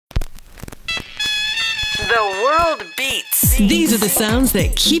The world beats. These are the sounds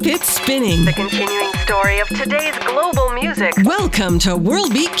that keep it spinning. The continuing story of today's global music. Welcome to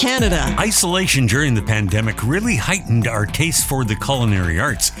World Beat Canada. Isolation during the pandemic really heightened our taste for the culinary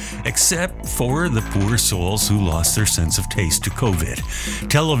arts, except for the poor souls who lost their sense of taste to COVID.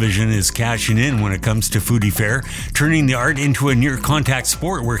 Television is cashing in when it comes to foodie fare, turning the art into a near-contact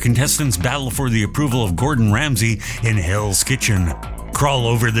sport where contestants battle for the approval of Gordon Ramsay in Hell's Kitchen. Crawl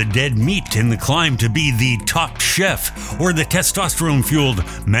over the dead meat in the climb to be the top chef, or the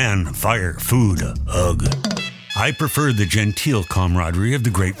testosterone-fueled man, fire, food, ugh. I prefer the genteel camaraderie of the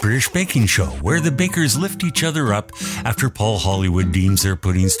Great British Baking Show, where the bakers lift each other up after Paul Hollywood deems their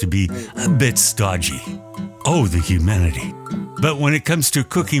puddings to be a bit stodgy. Oh, the humanity. But when it comes to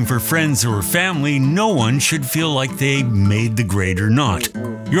cooking for friends or family, no one should feel like they made the grade or not.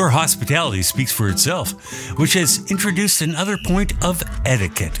 Your hospitality speaks for itself, which has introduced another point of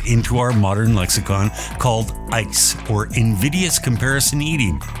etiquette into our modern lexicon called ICE, or invidious comparison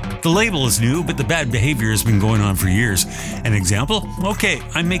eating. The label is new, but the bad behavior has been going on for years. An example? Okay,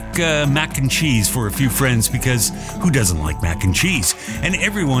 I make mac and cheese for a few friends because who doesn't like mac and cheese? And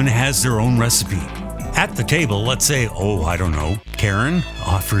everyone has their own recipe. At the table, let's say, Karen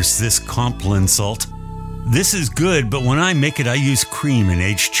offers this compliment insult. This is good, but when I make it, I use cream and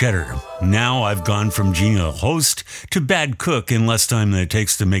aged cheddar. Now I've gone from genial host to bad cook in less time than it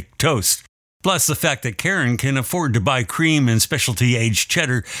takes to make toast. Plus, the fact that Karen can afford to buy cream and specialty aged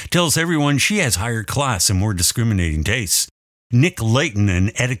cheddar tells everyone she has higher class and more discriminating tastes. Nick Layton,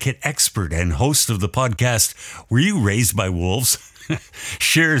 an etiquette expert and host of the podcast Were You Raised by Wolves?,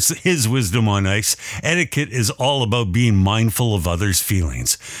 shares his wisdom on ice. Etiquette is all about being mindful of others'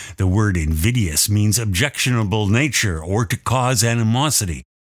 feelings. The word invidious means objectionable nature or to cause animosity.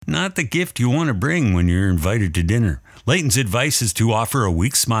 Not the gift you want to bring when you're invited to dinner. Layton's advice is to offer a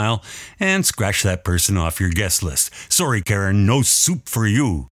weak smile and scratch that person off your guest list. Sorry, Karen, no soup for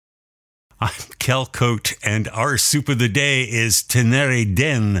you. I'm Kel Cote, and our soup of the day is Tenere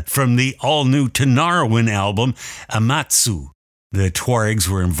Den from the all-new Tinariwen album, Amatsu. The Tuaregs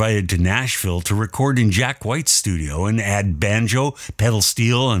were invited to Nashville to record in Jack White's studio and add banjo, pedal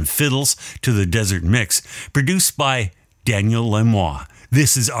steel, and fiddles to the desert mix, produced by Daniel Lanois.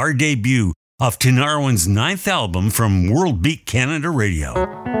 This is our debut of Tinariwen's 9th album from World Beat Canada Radio.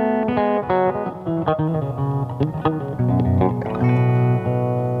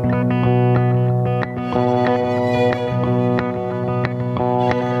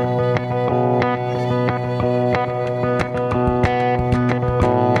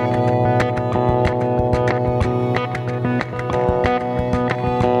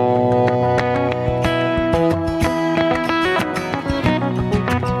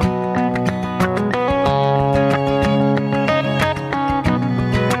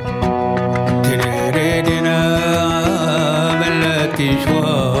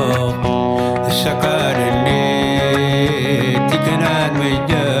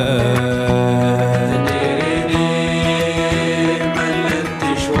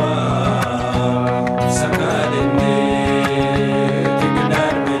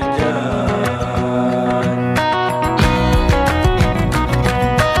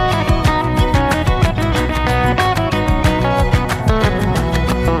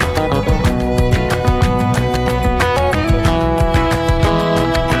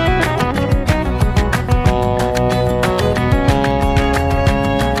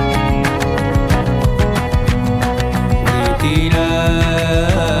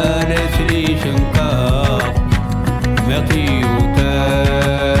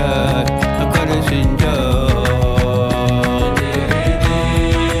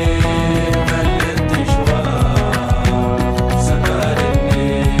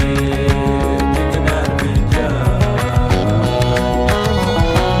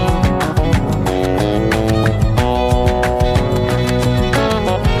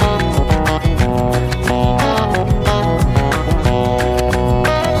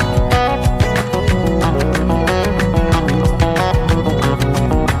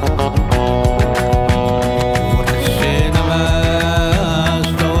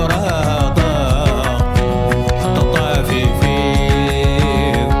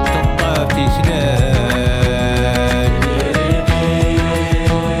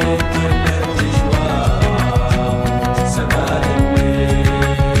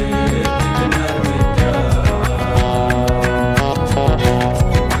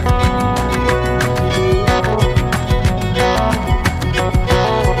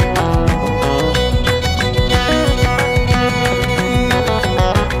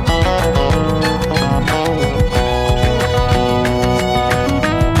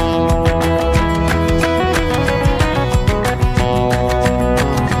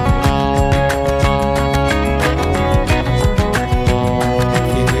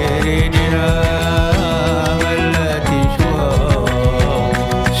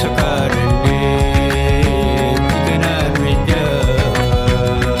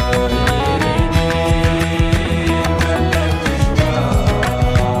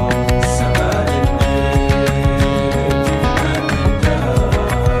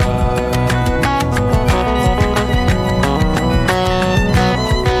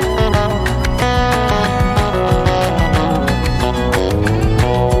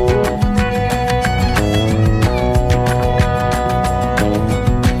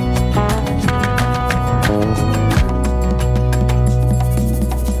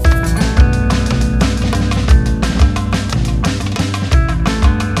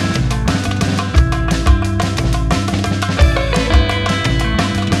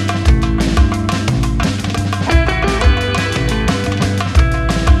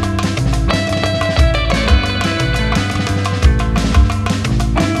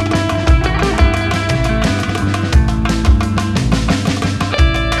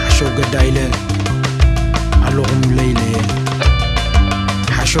 قدايلة اللغم ليلة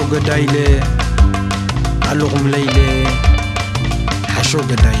حشو قدايلة اللغم ليلة حشو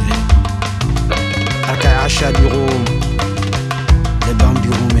قدايلة أركع عشاد يغوم لبام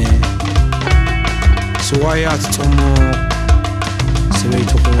بيغومي سوايات تمو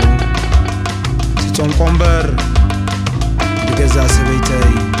سبيتقوم ستون قنبر بقزا سبيتي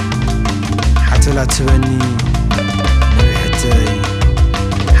حتى لا تبني مريحتي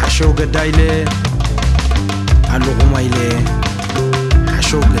حشو قدايلة اللغم ايلة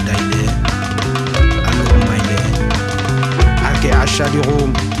حشو قدايلة اللغم ايلة أركع عشاد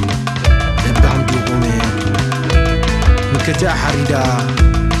يغوم لبام بيغومي مكتا حريدا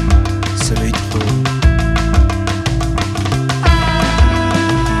سبيتقوم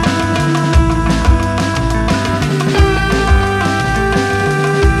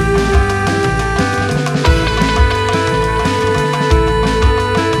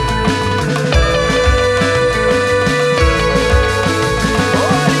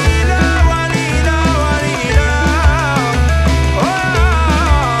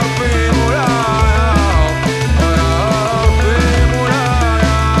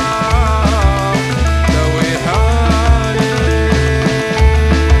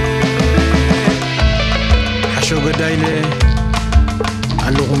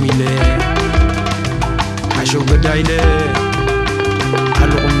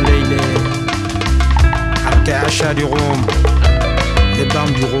شادي غوم لبام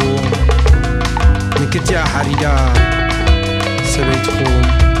دي غوم نكتيا حريدا سبيت خوم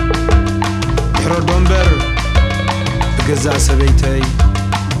حرو دنبر بقزا سبيتي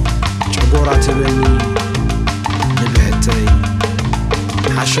شغورا تبني نبهتي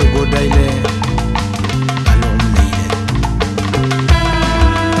حشو قدايلة اللوم ليلة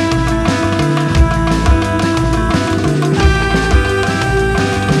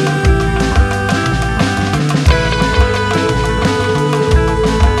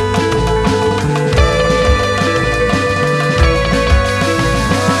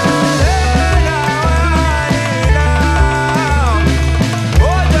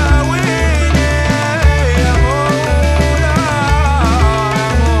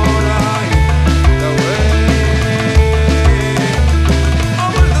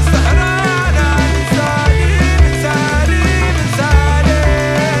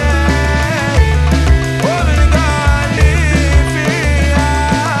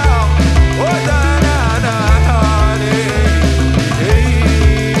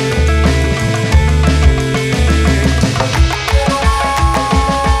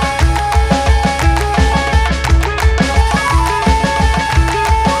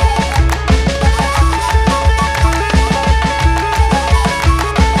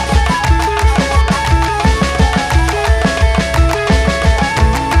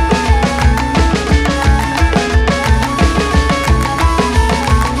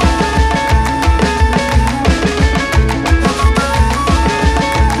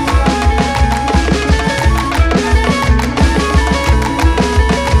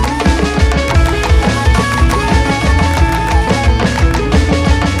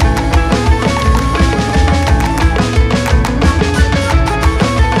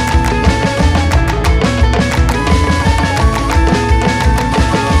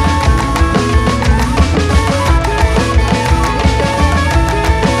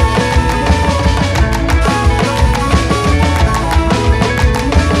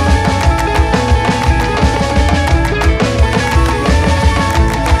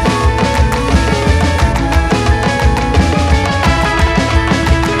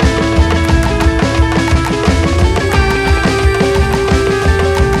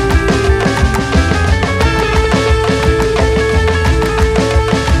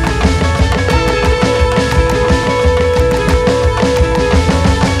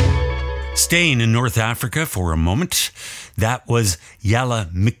Staying in North Africa for a moment, that was Yalla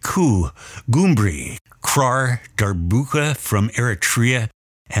Miku, Gumbri, Krar Darbuka from Eritrea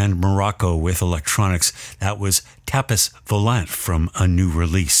and Morocco with electronics. That was Tapas Volant from a new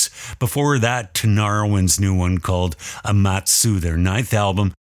release. Before that, Tinariwen's new one called Amatsu, their 9th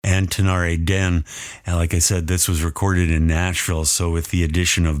album, and Tenere Den. And like I said, this was recorded in Nashville, so with the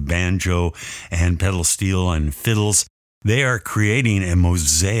addition of banjo and pedal steel and fiddles, they are creating a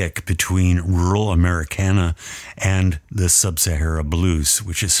mosaic between rural Americana and the sub-Sahara blues,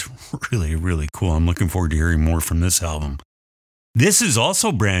 which is really, really cool. I'm looking forward to hearing more from this album. This is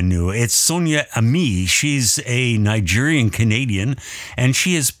also brand new. It's Sonia Aimy. She's a Nigerian Canadian, and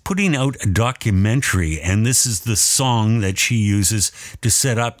she is putting out a documentary, and this is the song that she uses to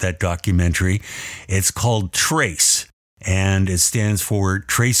set up that documentary. It's called Trace, and it stands for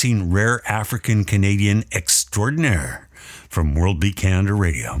Tracing Rare African Canadian Extraordinaire from World Beat Canada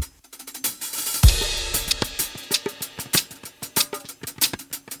Radio.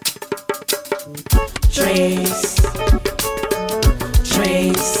 Trace,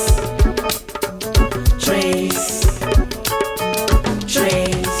 trace, trace,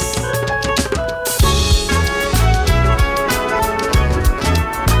 trace.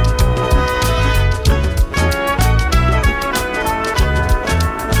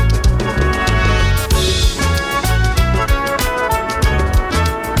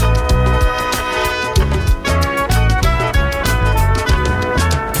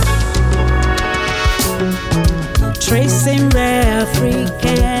 Tracing rare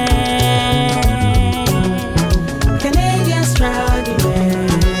African Canadian extraordinaire.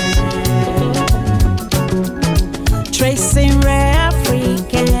 Tracing rare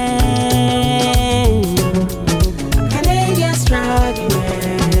African Canadian extraordinaire.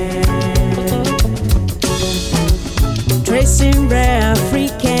 Tracing rare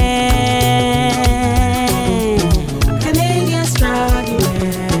African Canadian extraordinaire.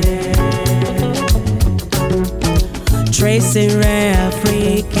 Tracing rare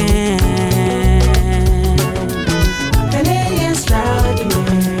African Canadian extraordinaire.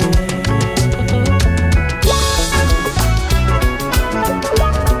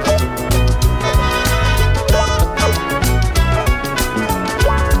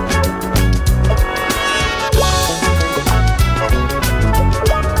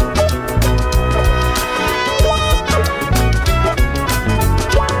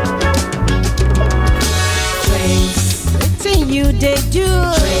 They do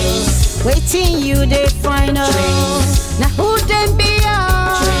trace. Waiting you they find out. Now who them be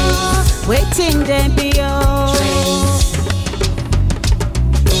all? Waiting them be all.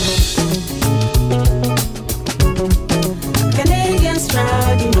 Canadian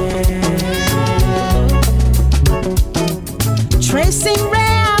extraordinaire. Tracing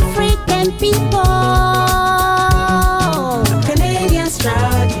rare African people. Canadian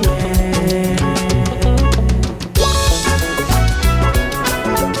extraordinaire.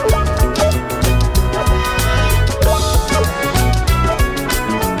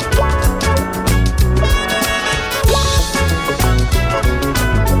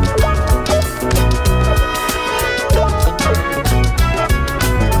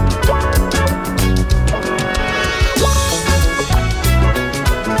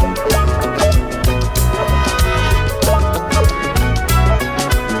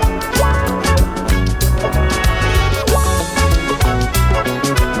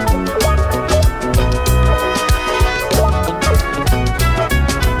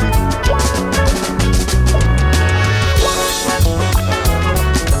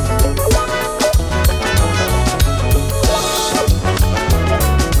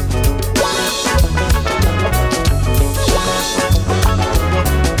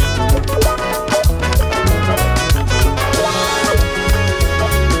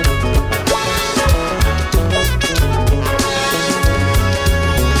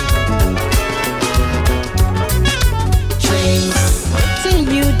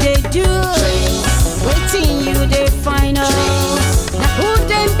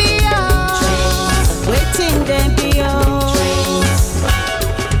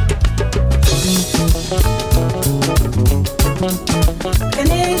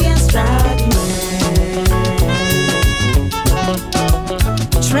 Canadian extraordinaire.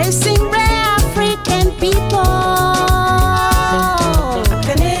 Tracing rare African people.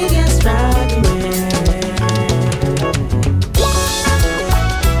 Canadian extraordinaire.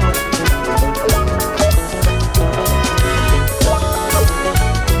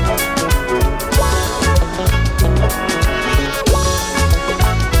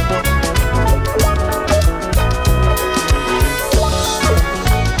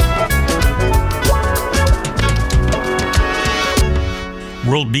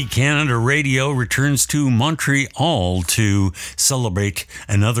 World Beat Canada Radio returns to Montreal to celebrate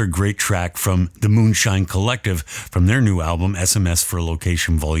another great track from the Moonshine Collective from their new album, SMS for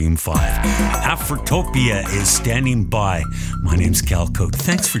Location Volume 5. Afrotopia is standing by. My name's Cal Cote.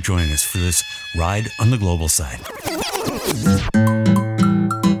 Thanks for joining us for this ride on the global side.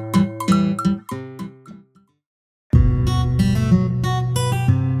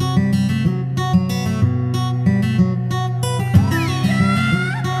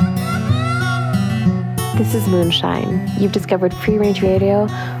 This is Moonshine. You've discovered Free Range Radio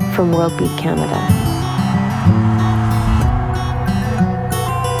from World Beat Canada.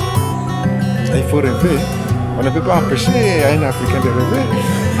 Il faut rêver. On ne peut pas empêcher un Africain de rêver.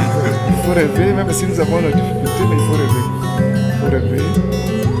 faut rêver, même si nous avons nos difficultés, mais il faut rêver. Il faut rêver.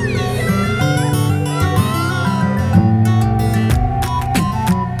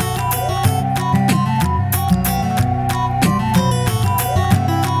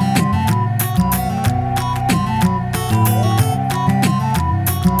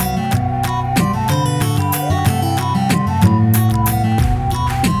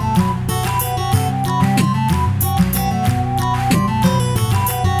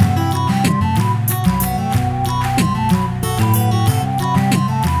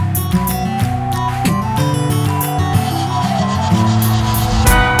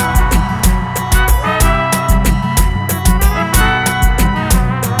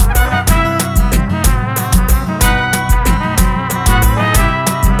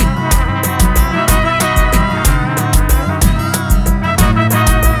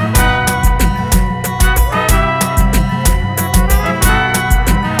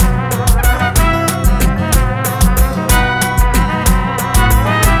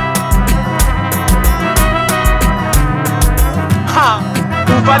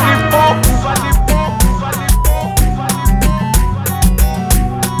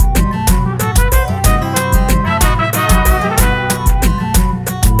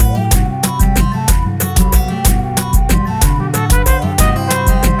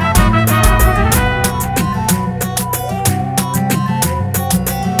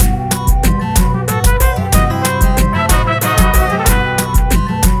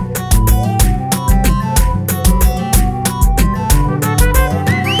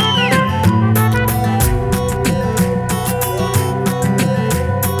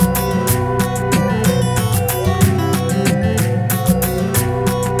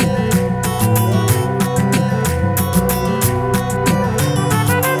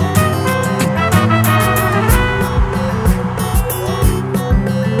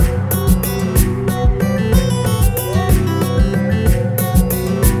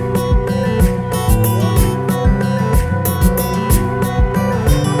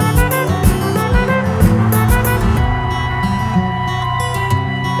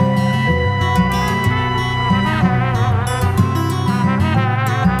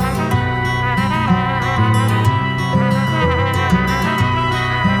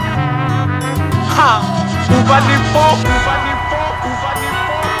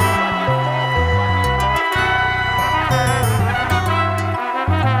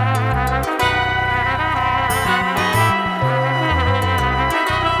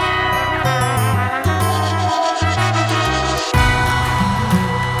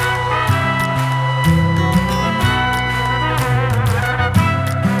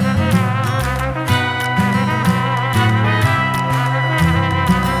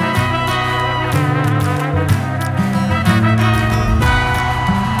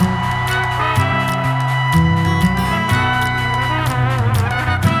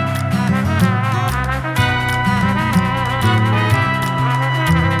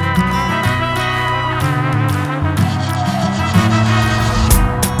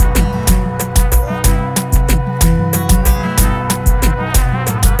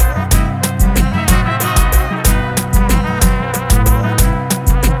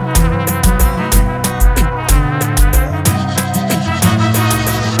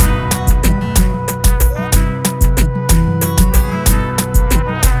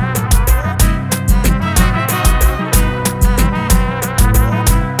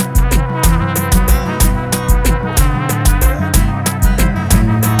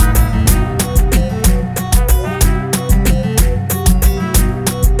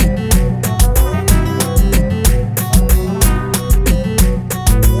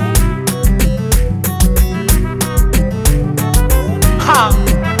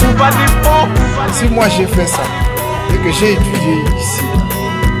 Si moi j'ai fait ça et que j'ai étudié ici,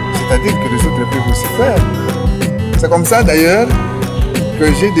 c'est-à-dire que les autres peuvent aussi faire. C'est comme ça d'ailleurs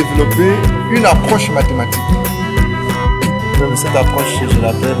que j'ai développé une approche mathématique. Cette approche, je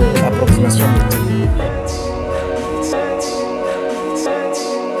l'appelle approximation méthodique.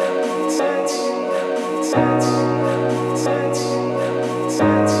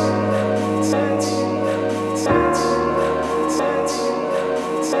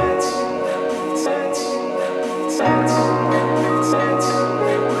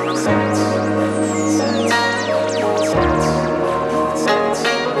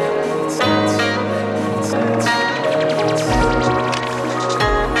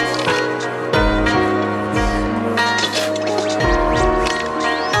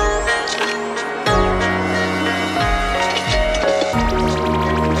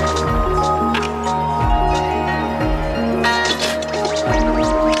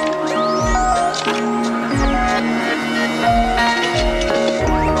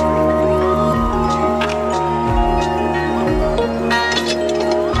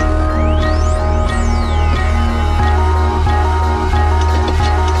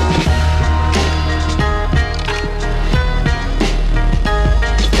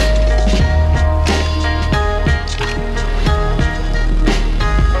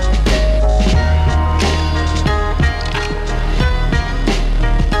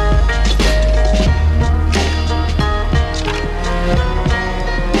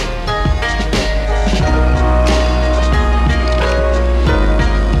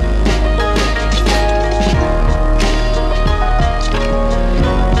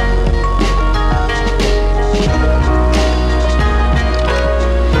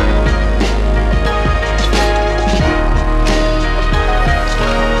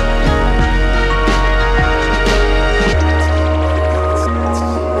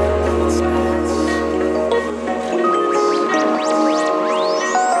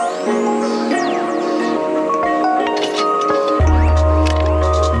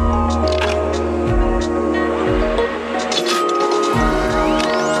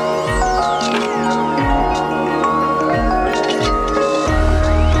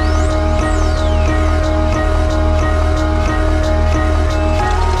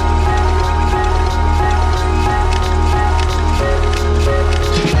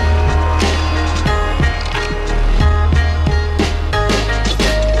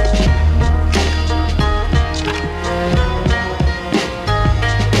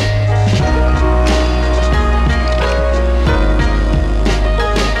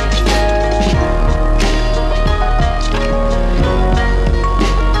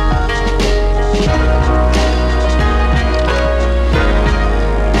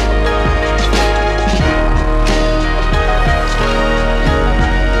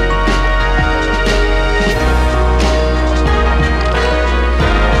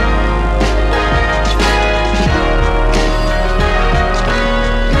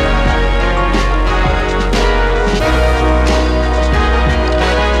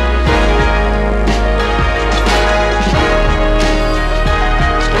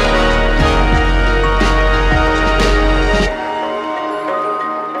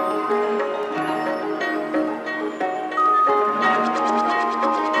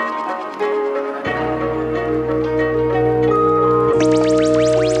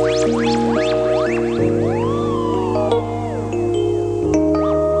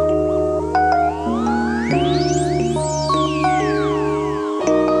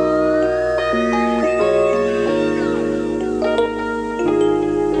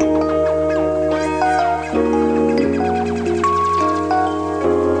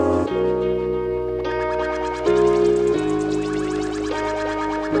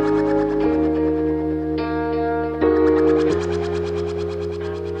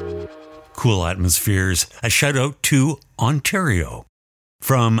 cool atmospheres. A shout out to Ontario.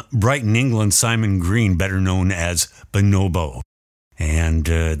 From Brighton, England, Simon Green, better known as Bonobo. And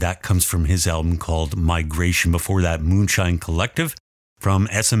that comes from his album called Migration. Before that, Moonshine Collective. From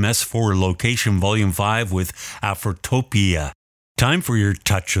SMS for Location Volume 5 with Afrotopia. Time for your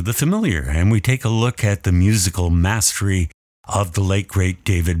touch of the familiar. And we take a look at the musical mastery of the late great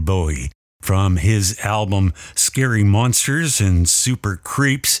David Bowie. From his album Scary Monsters and Super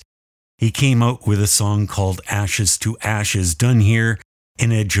Creeps, he came out with a song called Ashes to Ashes, done here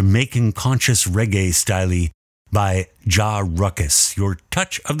in a Jamaican conscious reggae style by Jahrukus. Your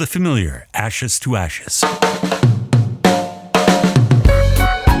touch of the familiar, Ashes to Ashes.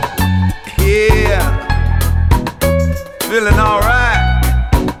 Yeah, feeling alright.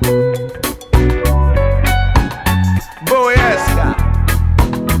 Boyesca.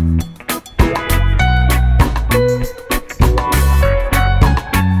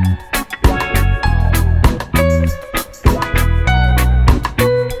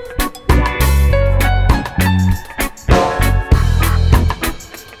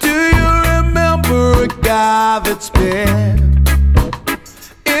 Do you remember a guy that's been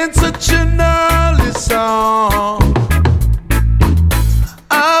in such an early song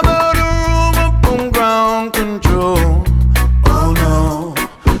about a rumor from ground control? Oh no,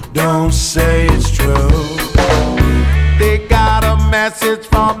 don't say it's true. They got a message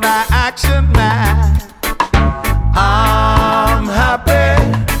from the action man. I'm happy,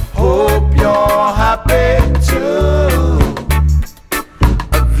 hope you're happy too.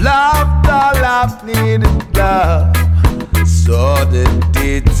 I've loved all I've needed love. Saw the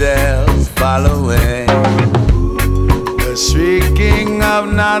details following. The shrieking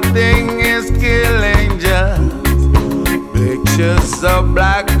of nothing is killing just pictures of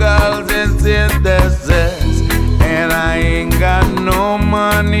black girls in synthesis. And I ain't got no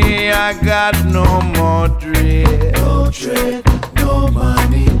money, I got no more dread. No dread, no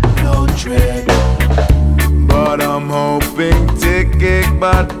money, no dread. But I'm hoping to kick,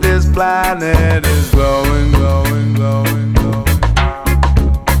 but this planet is going, going, going, going.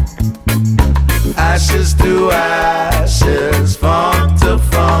 Ashes to ashes, funk to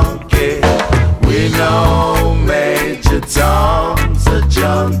funky. We know Major Tom's a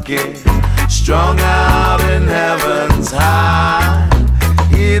junkie, strung out in heaven's high,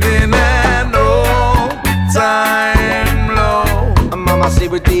 hidden an old time low. Mama say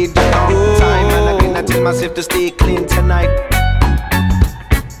we DJ all the time, and again I tell myself to stay clean tonight.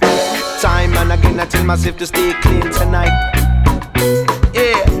 Time and again I tell myself to stay clean tonight.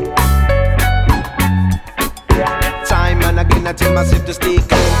 Yeah. Time and again I tell myself to stay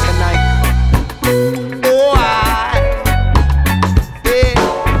clean tonight. Oh yeah.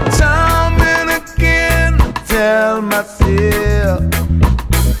 Time and again I tell myself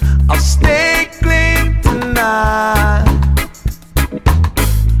I'll stay clean tonight.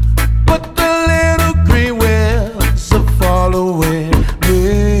 But the little green wheels are following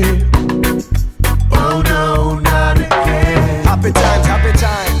me. Oh no, not again. Happy times, happy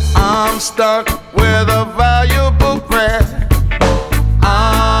times. I'm stuck with a valuable friend.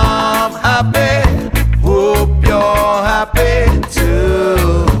 I'm happy, hope you're happy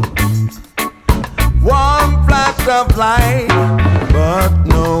too. One flash of light, but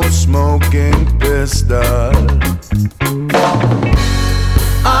no smoking pistol.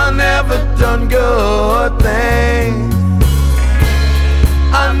 I never done good things,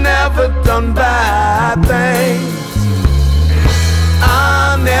 I never done bad things,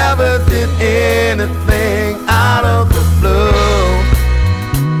 I never did anything out of the blue.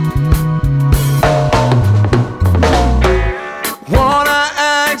 Wanna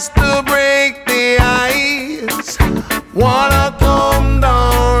ask to break the ice, wanna come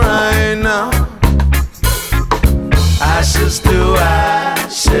down right now. Ashes to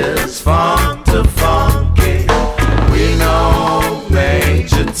ashes, funk to funky. We know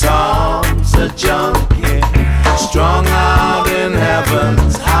Major Tom's a junkie, strung out in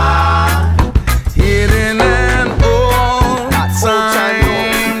heaven's high, hidden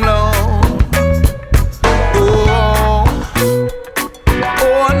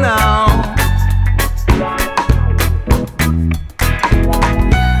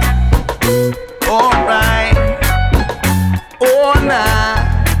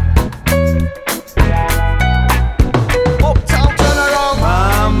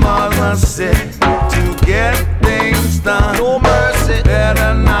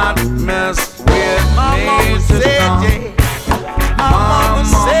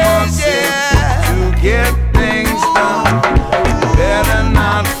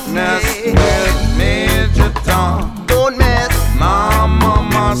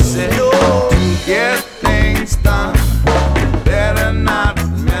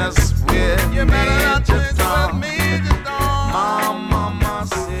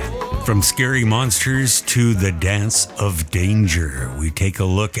From scary monsters to the dance of danger, we take a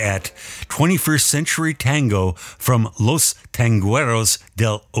look at 21st century tango from Los Tangueros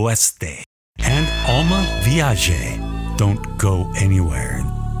del Oeste and Alma Vieja. Don't go anywhere.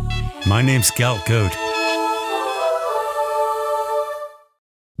 My name's Scout Goat.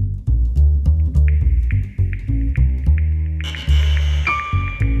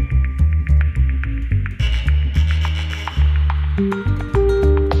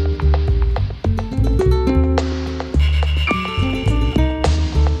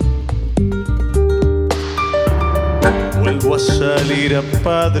 Vuelvo a salir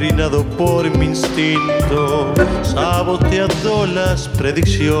apadrinado por mi instinto, saboteando las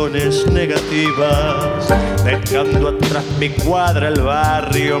predicciones negativas, dejando atrás mi cuadra, el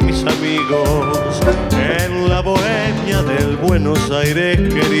barrio, mis amigos, en la bohemia del Buenos Aires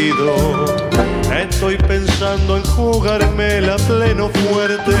querido. Estoy pensando en jugármela pleno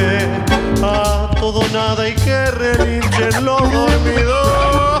fuerte, a todo nada y que relinchen los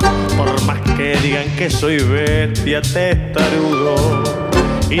dormidos. Por más que digan que soy bestia, testarudo,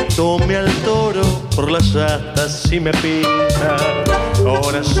 y tome al toro por las astas si me pinta.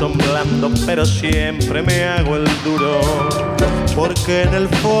 Corazón blando pero siempre me hago el duro, porque en el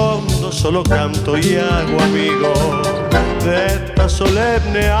fondo solo canto y hago amigo. De esta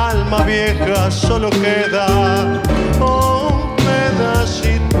solemne alma vieja solo queda un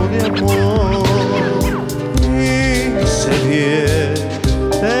pedacito de amor. Y sé bien,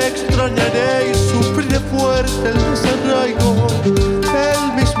 te extrañaré y sufriré fuerte el desarraigo, el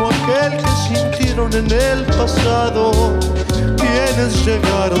mismo aquel que sintieron en el pasado quienes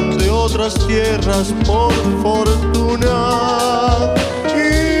llegaron de otras tierras por fortuna.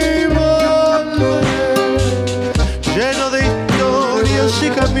 Y volveré lleno de historias y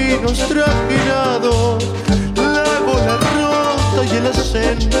caminos trajinados, la bola rota y el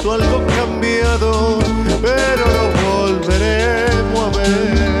acento algo cambiado, pero lo volveremos a ver.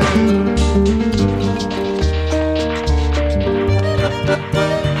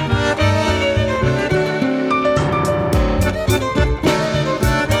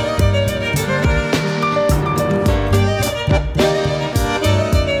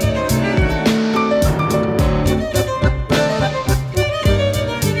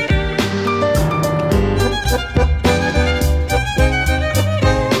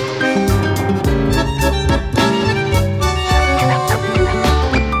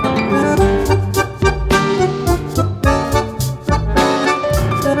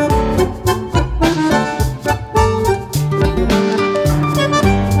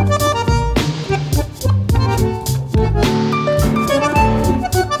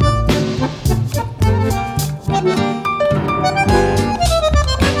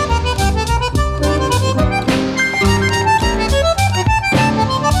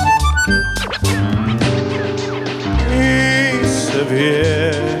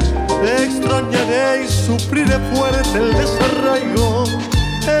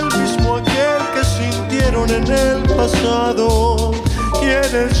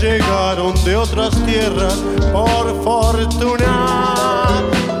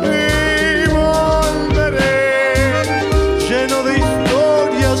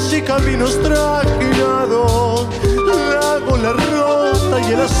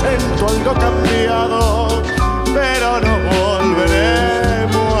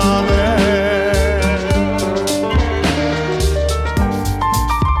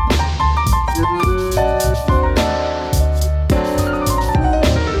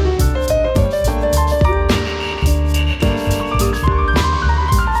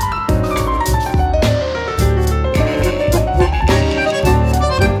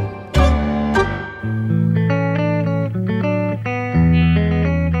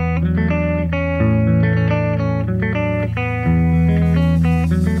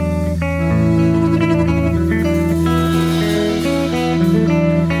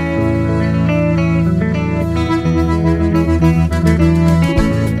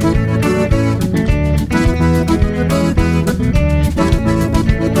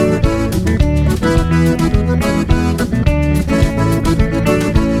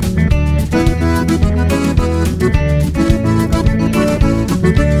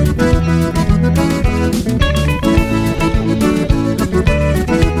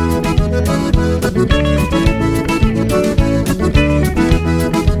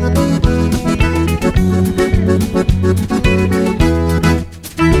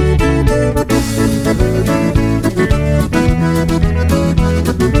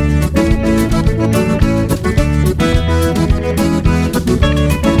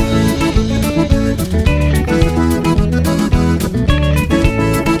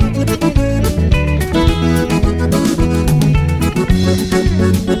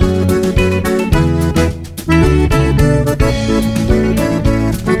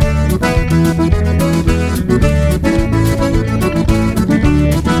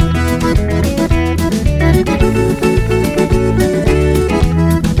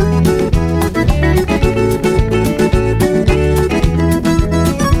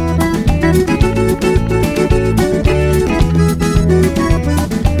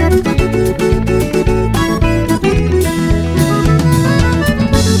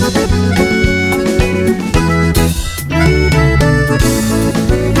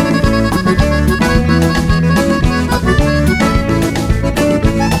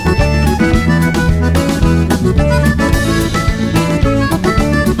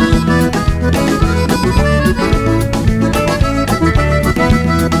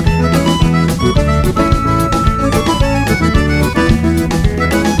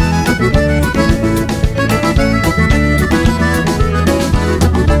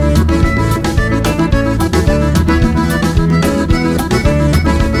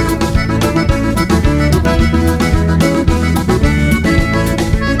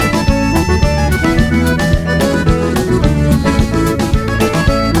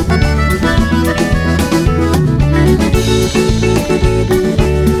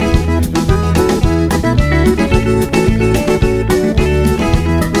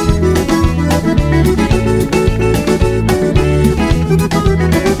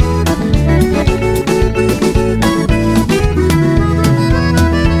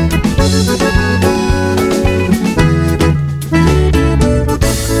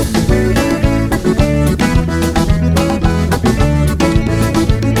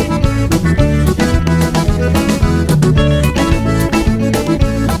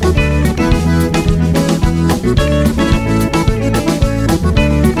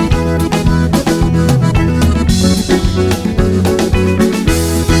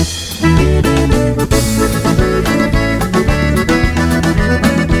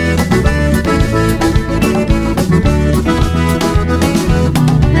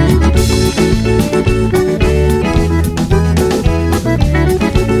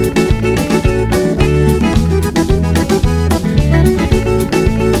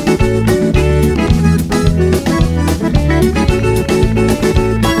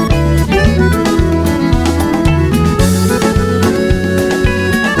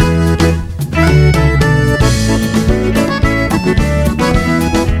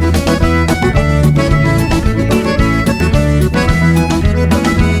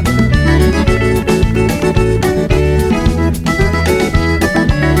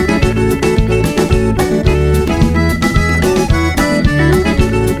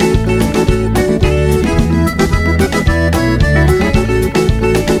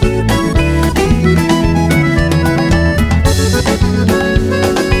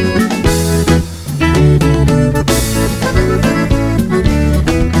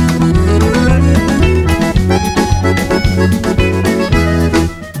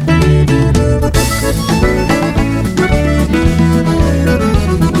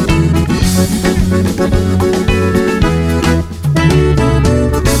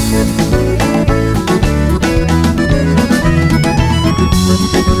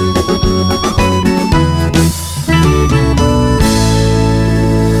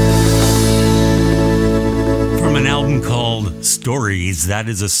 Stories, that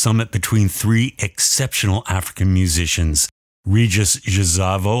is a summit between three exceptional African musicians. Regis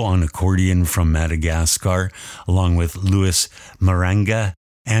Gizavo on accordion from Madagascar, along with Louis Maranga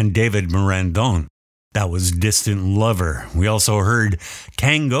and David Mirandon. That was Distant Lover. We also heard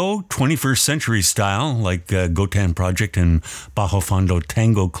tango, 21st century style, like Gotan Project and Bajo Fondo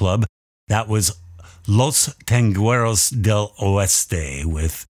Tango Club. That was Los Tangueros del Oeste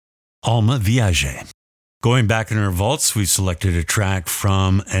with Alma Vieja. Going back in our vaults, we selected a track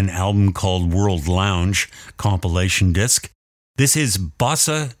from an album called World Lounge compilation disc. This is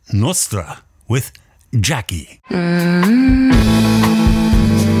Bossa Nostra with Jackie.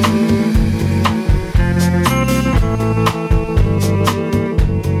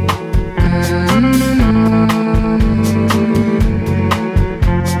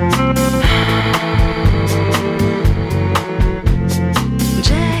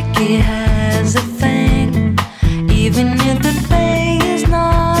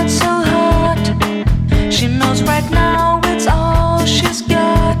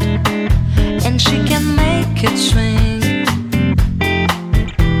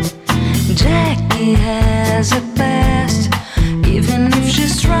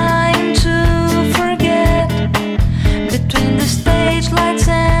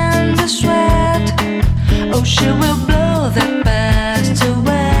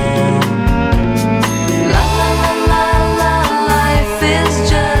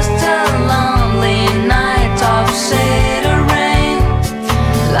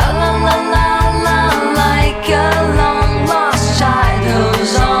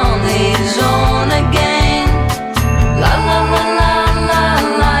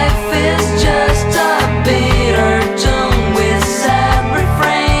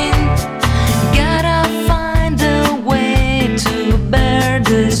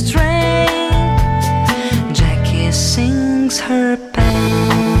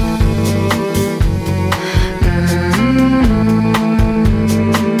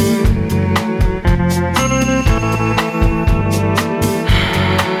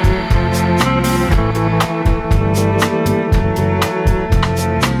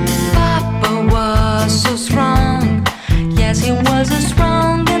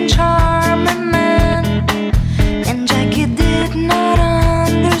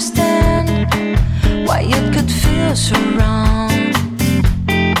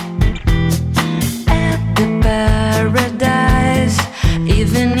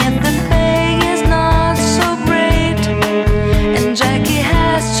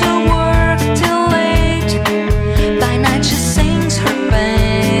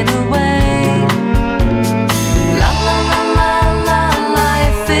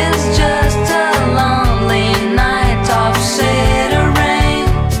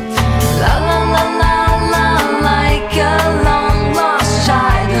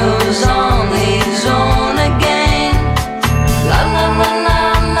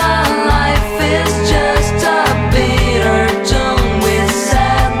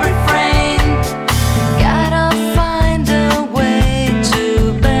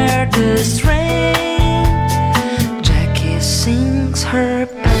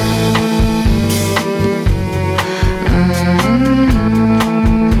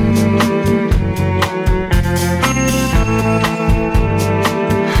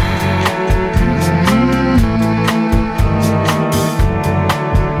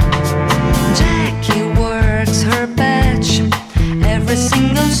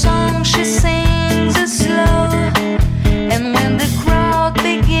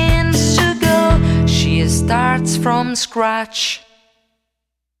 Scratch.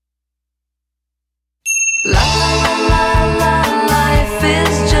 La la la la la, life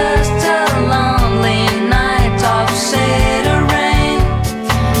is just a lonely night of cedar rain.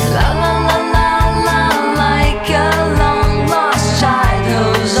 La la la la la, like a long lost child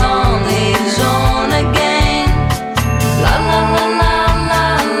who's on his own again. La la la la la,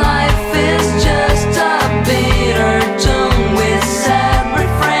 life is just a bitter tune with sad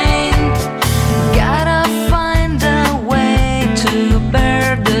refrain. Gotta find a way to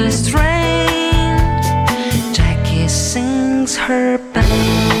bear the strain. Jackie sings her pain.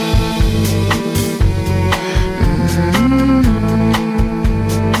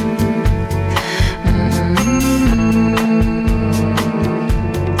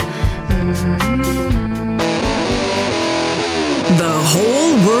 The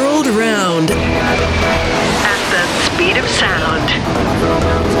whole world round. At the speed of sound.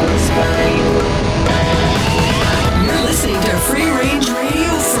 You're listening to Free Range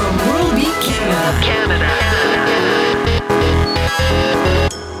Radio from World Beat Canada.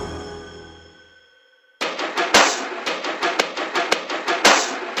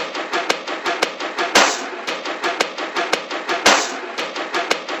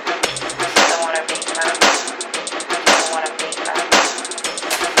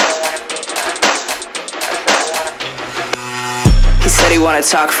 Everybody wanna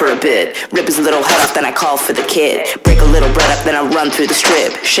talk for a bit. Rip his little head off, then I call for the kid. Break a little bread up, then I run through the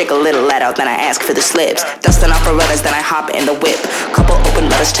strip. Shake a little lead out, then I ask for the slips. Dustin off Berettas, then I hop in the whip. Couple open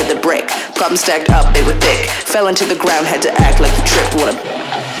letters to the brick. Problems stacked up, they were thick. Fell into the ground, had to act like the trip. Wanna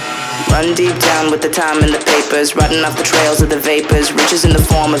run deep down with the time and the papers. Riding off the trails of the vapors. Riches in the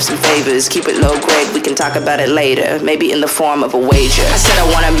form of some favors. Keep it low grade, we can talk about it later. Maybe in the form of a wager. I said I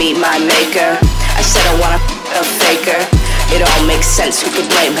wanna meet my maker. I said I wanna a faker. It all makes sense, who could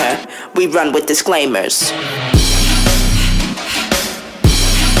blame her? We run with disclaimers.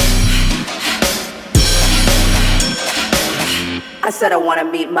 I said I wanna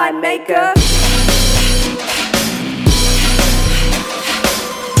meet my maker.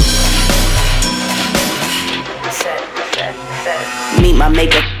 Meet my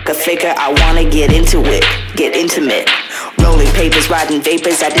maker, a faker, I wanna get into it, get intimate. Rolling papers, riding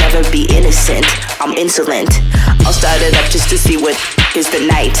vapors, I'd never be innocent. I'm insolent. I'll start it up just to see what is the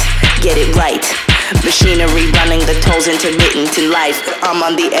night. Get it right. Machinery running, the tolls intermittent in life. I'm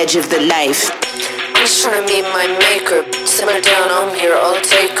on the edge of the knife. I'm just trying to meet my maker. Simmer down, I'm here, I'll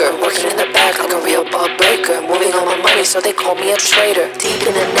take her. Working in the back like a real ball breaker. Moving all my money, so they call me a trader. Deep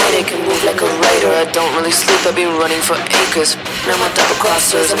in the night, I can move like a raider. I don't really sleep, I've been running for acres. Now my double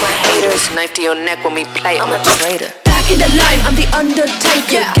crossers and my haters. Knife to your neck when we play, I'm a traitor. Back in the line, I'm the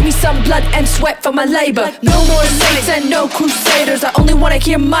undertaker. Give me some blood and sweat for my labor. No more saints and no crusaders. I only wanna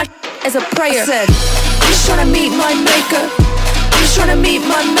hear my as a prayer. I said, I'm just trying to meet my maker. I'm just trying to meet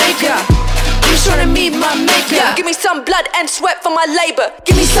my maker. I'm just trying to meet my maker. Yeah. Give me some blood and sweat for my labor.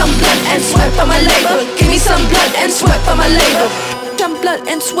 Give me some blood and sweat for my labor. Give me some blood and sweat for my labor. Some blood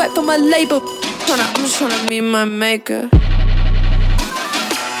and sweat for my labor. I'm just trying to meet my maker.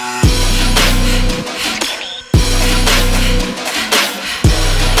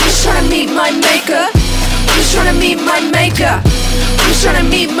 Trying to meet my maker. I'm just trying to meet my maker. I'm just trying to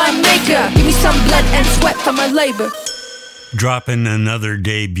meet my maker. Give me some blood and sweat for my labor. Dropping another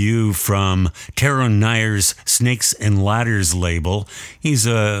debut from Tyrone Nayer's Snakes and Ladders label. He's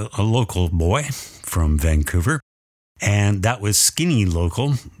a local boy from Vancouver. And that was Skinny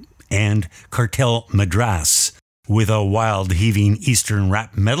Local and Cartel Madras with a wild heaving Eastern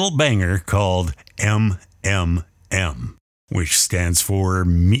rap metal banger called MMM. Which stands for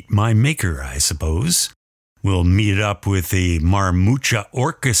Meet My Maker, I suppose. We'll meet up with the Marmoucha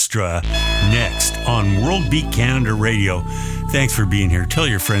Orchestra next on World Beat Canada Radio. Thanks for being here. Tell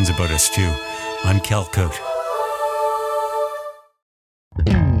your friends about us too. I'm Cal Cote.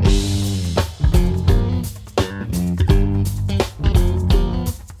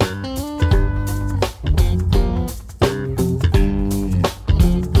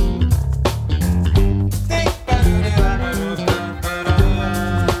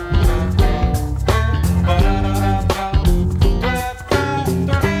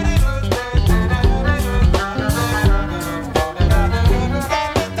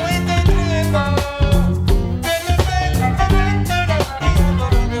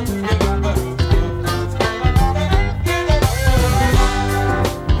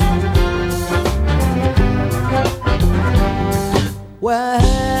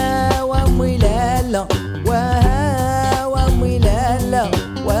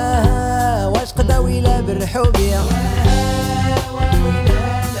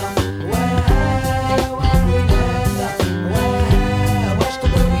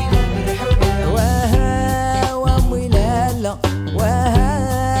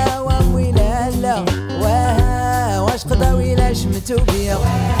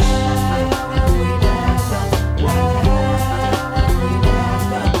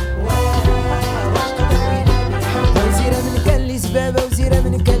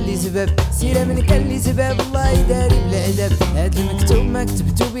 سيرة من كان لي سباب الله يداري بالعذاب هاد المكتوب ما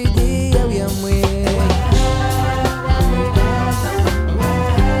كتبتو بيديا ويا امي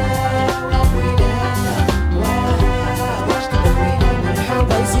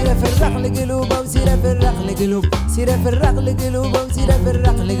سيرة فرق القلوب وسيرة فرق القلوب سيرة فرق القلوب وسيرة فرق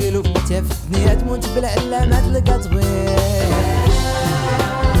القلوب تفتني تموت بالعلامات القطبين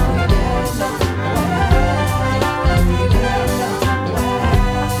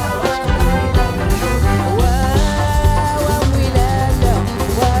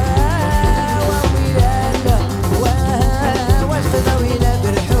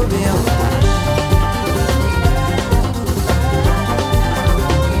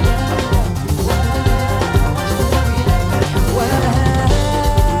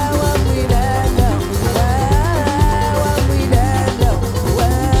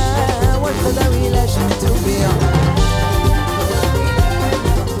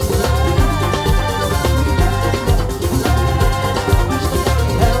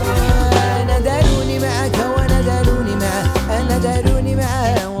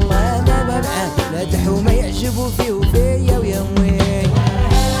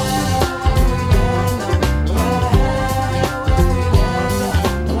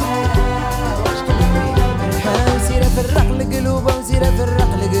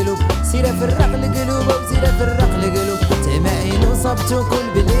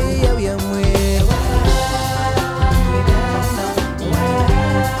سبلية ويموي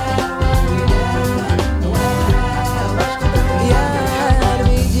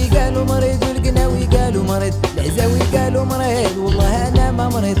مريض العزاوي قالوا مريض والله انا ما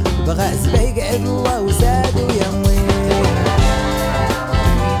مريض بغى اسبع يقعد الله وساد ويموي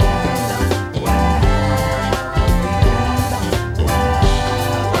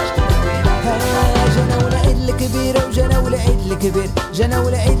جنا والعيد الكبيرة وجنا والعيد الكبير جنا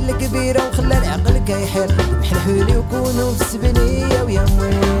والعيد الكبيرة وخلى العقل كيحير بحال حولي وكونوا في السبنية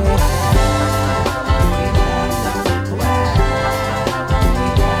ويموي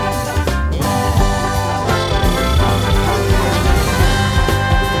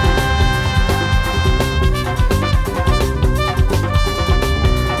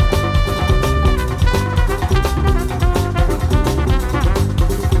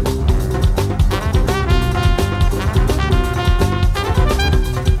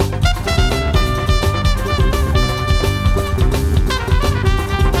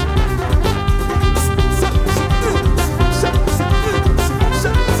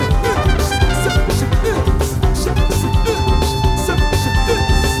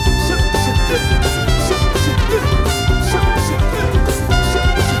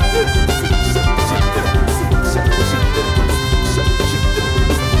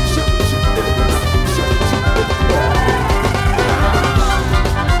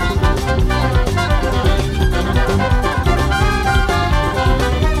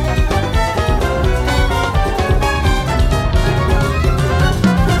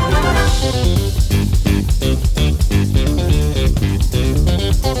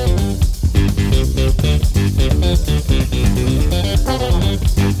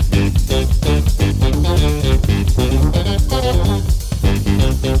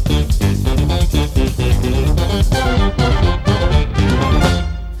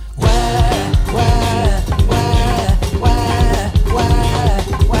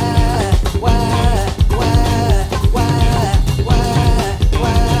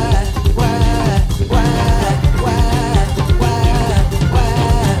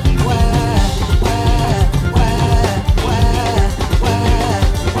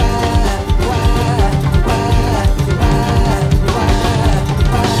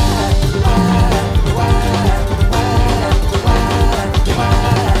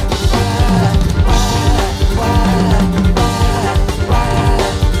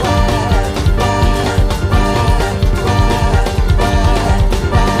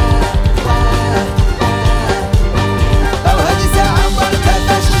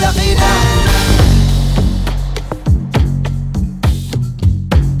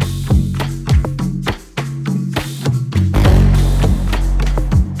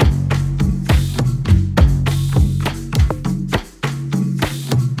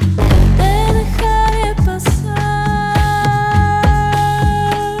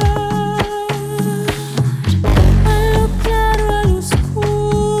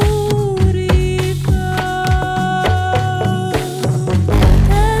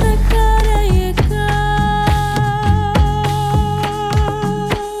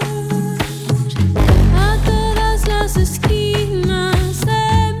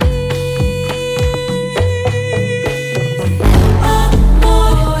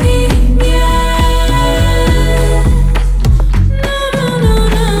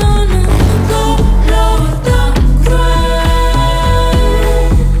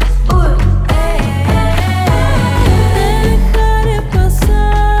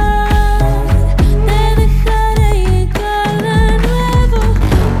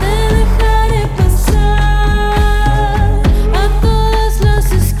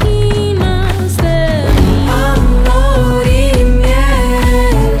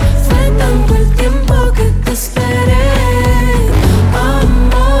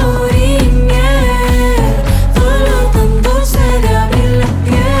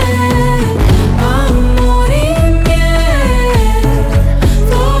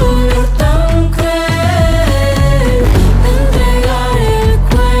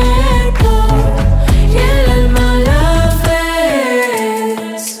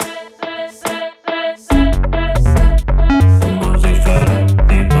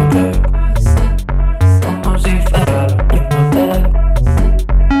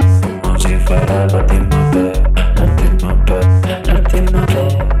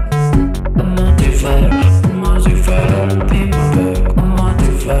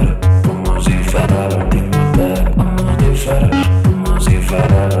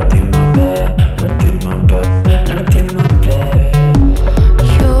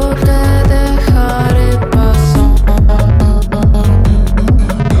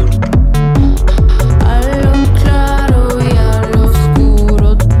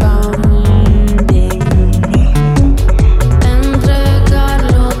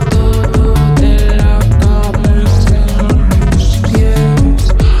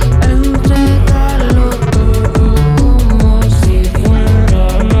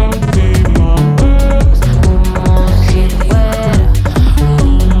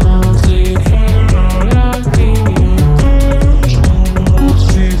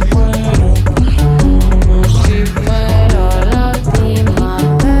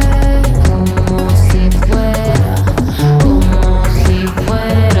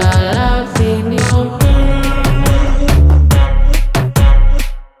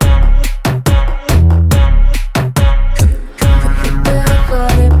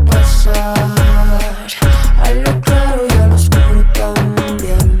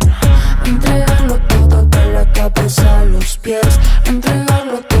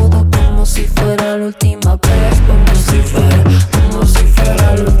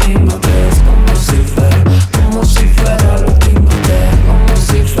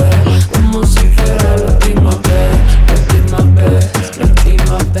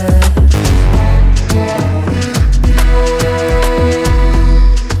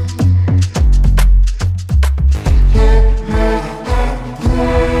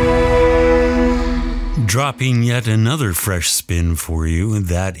dropping yet another fresh spin for you.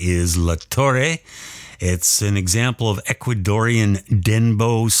 That is LaTorre. It's an example of Ecuadorian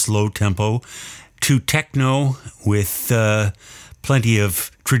dembow slow tempo to techno with plenty of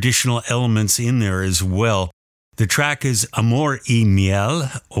traditional elements in there as well. The track is Amor y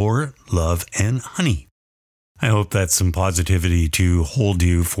Miel, or Love and Honey. I hope that's some positivity to hold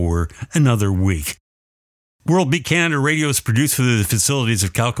you for another week. World Beat Canada Radio is produced through the facilities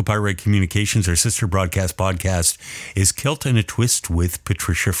of Calco Pirate Communications. Our sister broadcast podcast is Kilt and a Twist with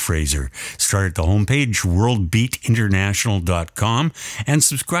Patricia Fraser. Start at the homepage, worldbeatinternational.com, and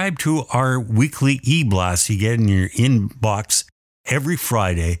subscribe to our weekly e-blast you get in your inbox every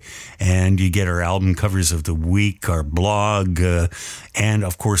Friday, and you get our album covers of the week, our blog, and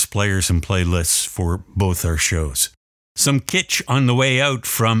of course players and playlists for both our shows. Some kitsch on the way out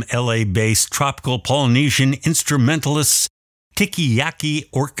from LA-based tropical Polynesian instrumentalists Tikiyaki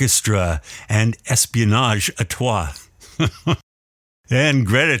Orchestra and Espionage-A-Trios. And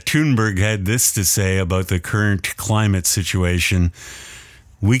Greta Thunberg had this to say about the current climate situation.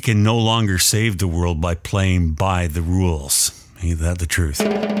 We can no longer save the world by playing by the rules. Ain't that the truth?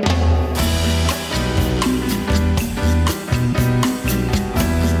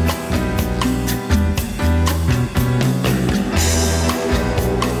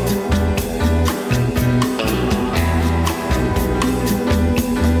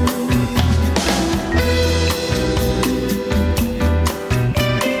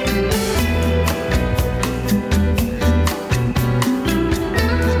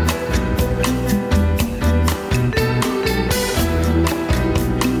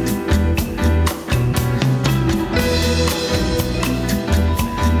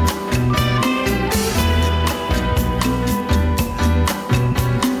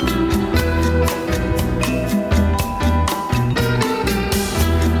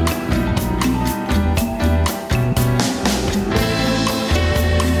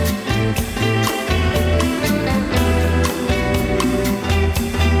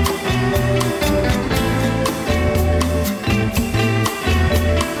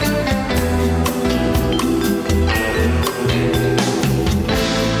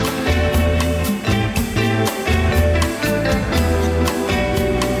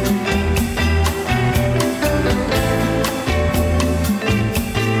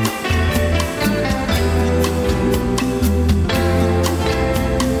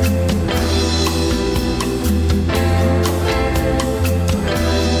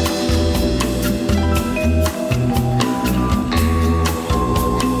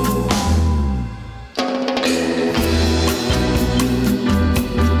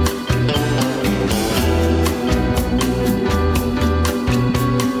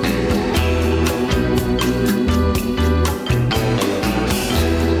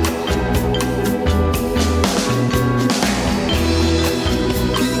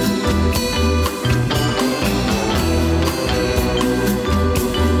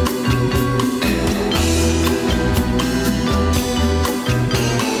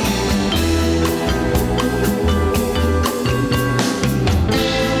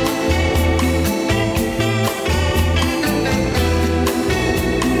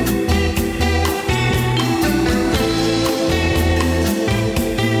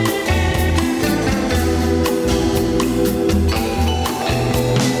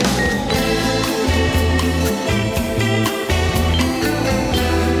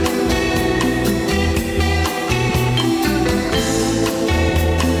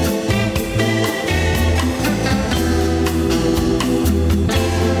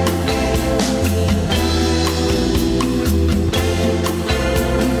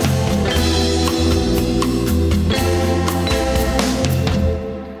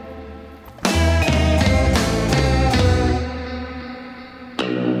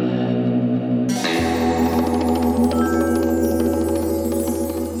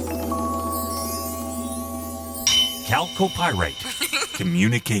 Copyright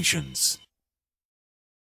Communications.